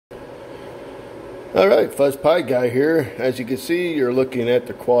Alright, Fuzz Pie Guy here. As you can see, you're looking at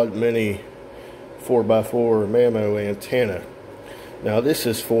the QuadMini 4x4 MAMO antenna. Now this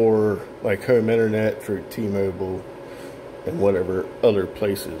is for like home internet through T-Mobile and whatever other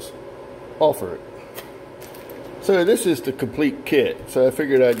places offer it. So this is the complete kit. So I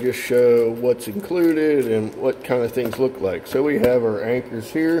figured I'd just show what's included and what kind of things look like. So we have our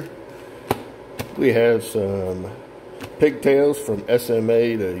anchors here. We have some pigtails from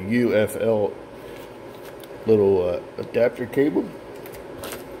SMA to UFL little adapter cable.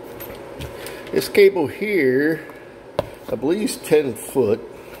 This cable here, I believe, is 10 foot,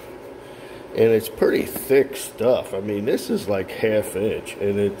 and it's pretty thick stuff. I mean, this is like 1/2 inch,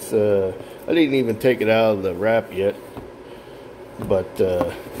 and it's I didn't even take it out of the wrap yet, but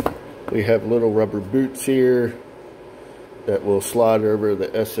we have little rubber boots here that will slide over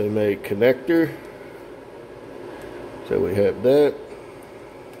the SMA connector. So we have that.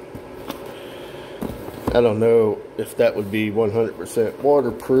 I don't know if that would be 100%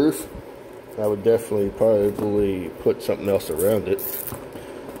 waterproof. I would definitely probably put something else around it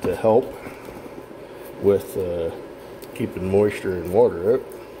to help with keeping moisture and water out.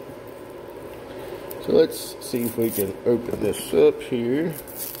 So let's see if we can open this up here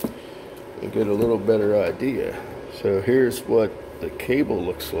and get a little better idea. So here's what the cable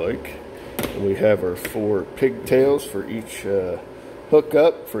looks like. And we have our 4 pigtails for each hook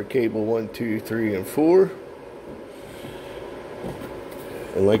up for cable 1, 2, 3, and 4.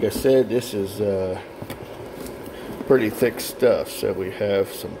 And like I said, this is pretty thick stuff. So we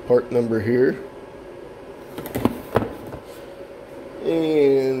have some part number here.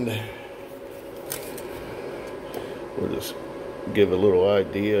 And we'll just give a little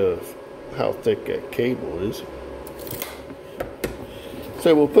idea of how thick that cable is.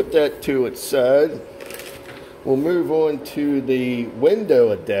 So we'll put that to its side. We'll move on to the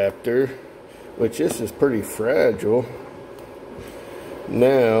window adapter, which this is pretty fragile.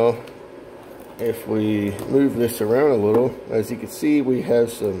 Now, if we move this around a little, as you can see, we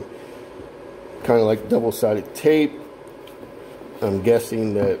have some kind of like double-sided tape. I'm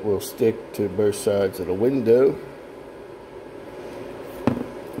guessing that will stick to both sides of the window.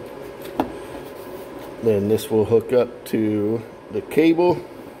 Then this will hook up to the cable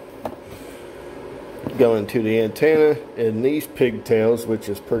going to the antenna, and these pigtails, which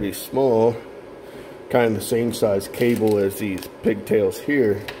is pretty small, kind of the same size cable as these pigtails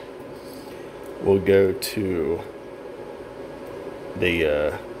here, will go to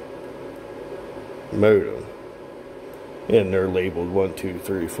the modem, and they're labeled 1, 2,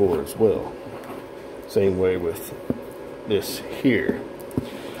 3, 4 as well. Same way with this here.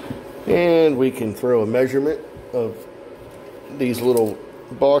 And we can throw a measurement of these little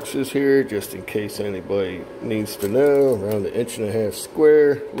boxes here, just in case anybody needs to know. Around 1.5 inches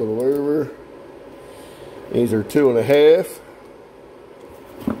square, a little over. These are 2.5,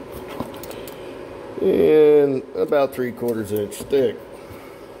 and about 3/4 inch thick.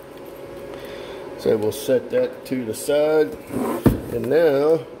 So we'll set that to the side, and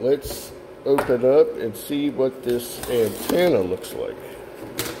now let's open up and see what this antenna looks like.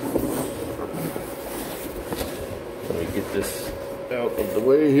 Let me get this out of the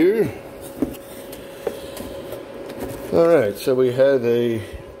way here. Alright, so we have a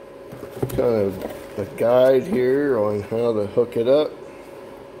kind of a guide here on how to hook it up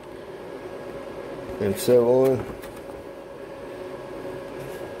and so on.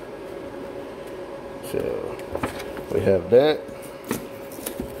 So we have that,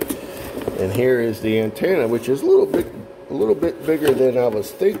 and here is the antenna, which is a little bit bigger than I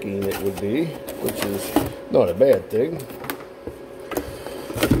was thinking it would be, which is not a bad thing.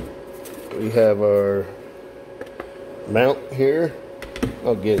 We have our mount here.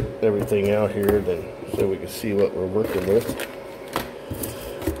 I'll get everything out here then so we can see what we're working with.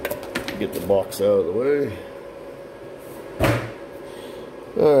 Get the box out of the way.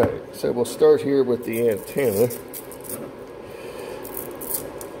 Alright, so we'll start here with the antenna.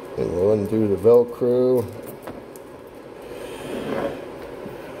 And we'll undo the Velcro.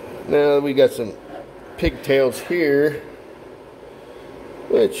 Now we got some pigtails here,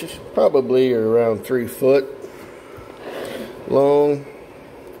 which is probably around 3 foot long.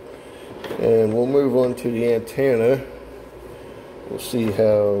 And we'll move on to the antenna. We'll see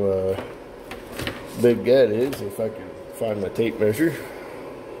how big that is, if I can find my tape measure.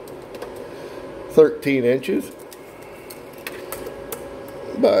 13 inches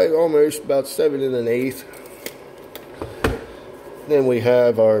by almost about 7 1/8. Then we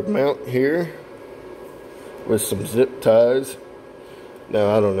have our mount here with some zip ties.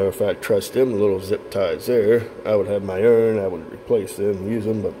 Now, I don't know if I trust them little zip ties there. I would have my own. I would replace them, use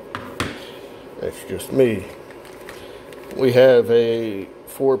them, but That's just me. We have a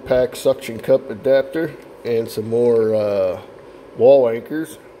 4-pack suction cup adapter and some more wall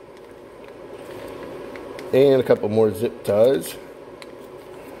anchors and a couple more zip ties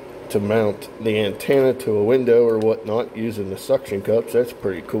to mount the antenna to a window or whatnot using the suction cups. That's a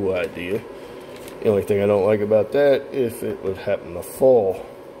pretty cool idea. The only thing I don't like about that is if it would happen to fall.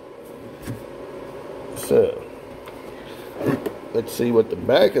 So let's see what the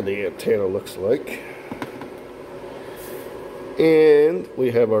back of the antenna looks like. And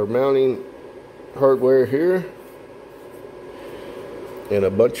we have our mounting hardware here and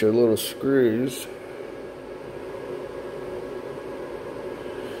a bunch of little screws.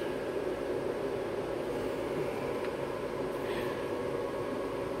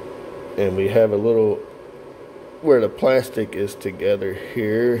 And we have a little where the plastic is together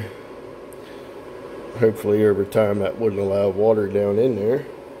here. Hopefully over time that wouldn't allow water down in there.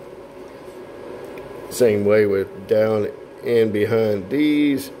 Same way with down and behind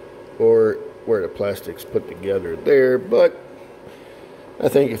these, or where the plastic's put together there. But I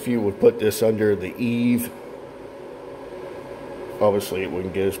think if you would put this under the eave, obviously it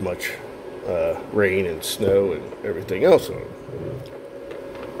wouldn't get as much rain and snow and everything else on it.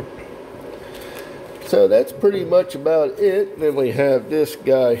 So that's pretty much about it. Then we have this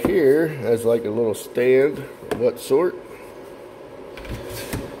guy here as like a little stand of what sort.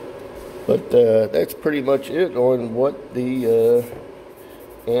 But that's pretty much it on what the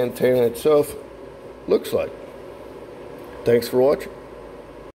antenna itself looks like. Thanks for watching.